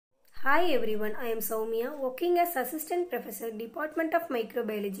Hi everyone, I am Sowmiya, working as Assistant Professor, Department of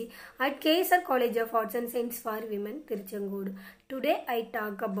Microbiology at KSR College of Arts and Science for Women, Tiruchengodu. Today I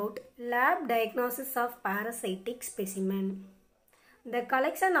talk about lab diagnosis of parasitic specimen. The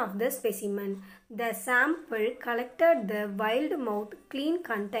collection of the specimen. The sample collected the wild mouth clean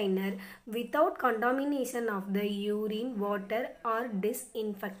container without contamination of the urine, water or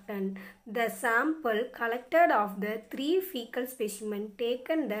disinfectant. The sample collected of the 3 fecal specimen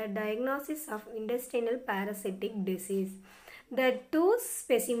taken the diagnosis of intestinal parasitic disease. The 2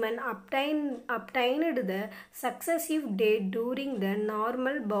 specimens obtained the successive day during the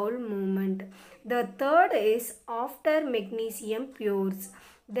normal bowel movement. The third is after magnesium pures.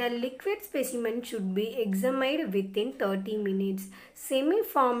 The liquid specimen should be examined within 30 minutes.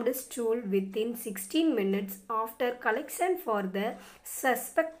 Semi-formed stool within 16 minutes after collection for the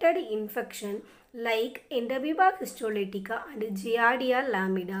suspected infection like Enterobius histolytica and Giardia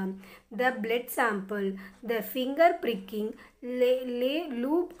lambda. The blood sample, the finger pricking,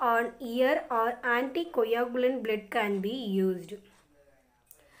 loop on ear or anticoagulant blood can be used.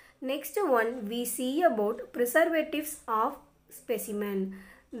 Next one we see about preservatives of specimen.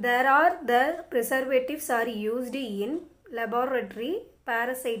 The preservatives are used in laboratory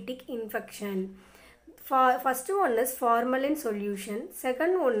parasitic infection. First one is formalin solution,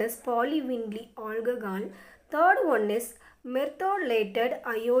 second one is polyvinyl alcohol, third one is methylated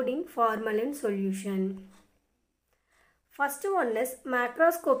iodine formalin solution. First one is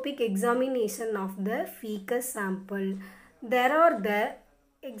macroscopic examination of the fecal sample. There are the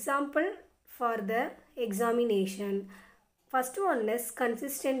example for the examination. First one is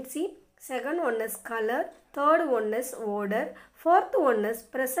consistency, second one is color, third one is odor, fourth one is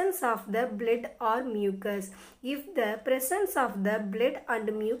presence of the blood or mucus. If the presence of the blood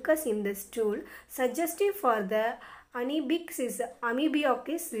and mucus in the stool suggestive for the amoebiasis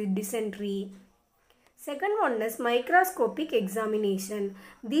dysentery. Second one is microscopic examination.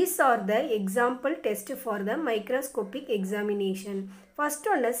 These are the example tests for the microscopic examination. First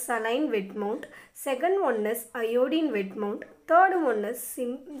one is saline wet mount. Second one is iodine wet mount. Third one is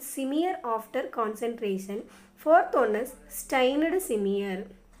smear after concentration. Fourth one is stained smear.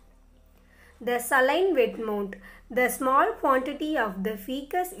 The saline wet mount. The small quantity of the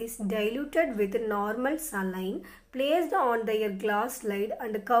fecus is diluted with normal saline, placed on their glass slide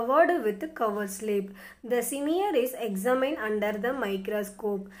and covered with cover slip. The smear is examined under the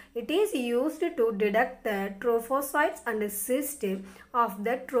microscope. It is used to detect the trophocytes and cysts of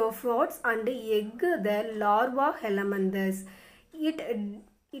the trophoids and egg the larva helminths. It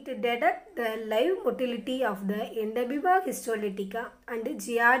detects the live motility of the Enterobius histolytica and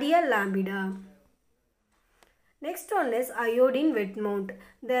Giardia lambda. Next one is iodine wet mount.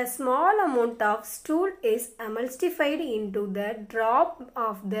 The small amount of stool is emulsified into the drop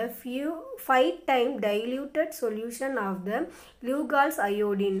of the 5 times diluted solution of the Lugol's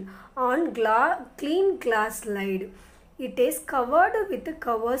iodine on clean glass slide. It is covered with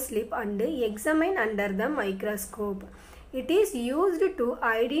cover slip and examined under the microscope. It is used to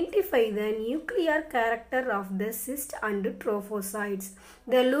identify the nuclear character of the cyst and trophocytes.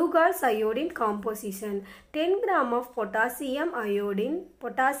 The Lugol's iodine composition: 10 gram of potassium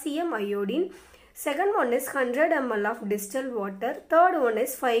iodine. Second one is 100 ml of distilled water. Third one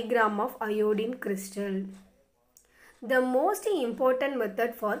is 5 gram of iodine crystal. The most important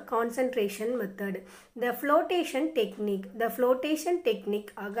method for concentration method, the flotation technique. The flotation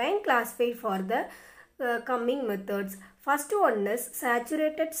technique again classified for the coming methods. First one is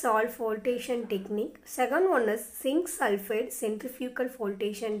saturated salt flotation technique. Second one is zinc sulfide centrifugal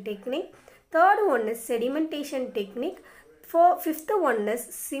flotation technique. Third one is sedimentation technique. Fifth one is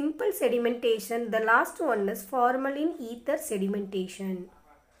simple sedimentation. The last one is formalin ether sedimentation.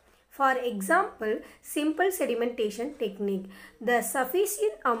 For example, simple sedimentation technique. The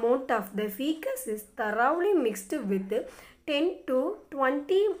sufficient amount of the fecus is thoroughly mixed with 10 to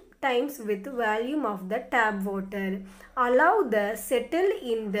 20 times with volume of the tap water. Allow the settle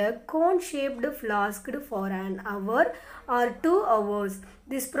in the cone-shaped flask for an hour or 2 hours.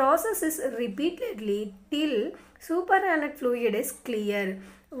 This process is repeatedly till supernatant fluid is clear.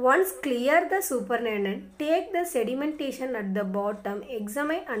 Once clear the supernatant, take the sedimentation at the bottom,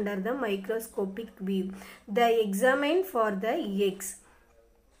 examine under the microscopic view. The examine for the eggs.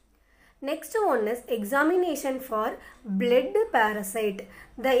 Next one is examination for blood parasite.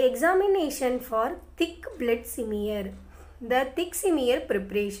 The examination for thick blood smear. The thick smear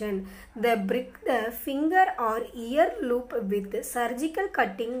preparation. The prick the finger or ear loop with surgical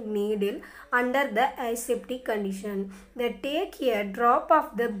cutting needle under the aseptic condition. The take a drop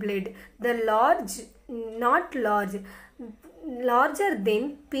of the blood. The large, not large. larger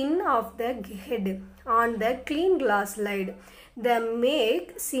than pin of the head on the clean glass slide. The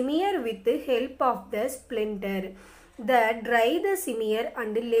make smear with the help of the splinter. The dry the smear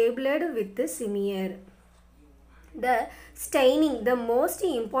and labeled with the smear. The staining, the most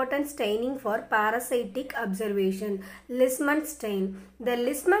important staining for parasitic observation, Lisman stain. The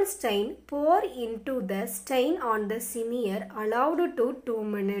Lisman stain pour into the stain on the smear allowed to 2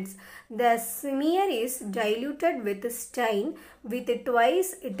 minutes. The smear is diluted with stain with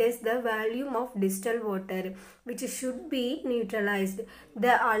twice it is the volume of distilled water, which should be neutralized.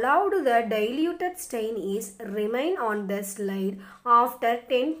 The diluted stain is remain on the slide after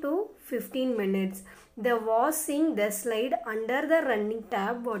 10 to 15 minutes. The washing the slide under the running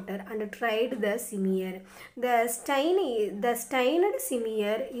tap water and tried the smear. The stained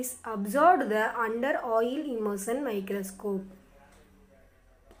smear is observed under oil immersion microscope.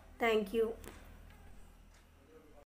 Thank you.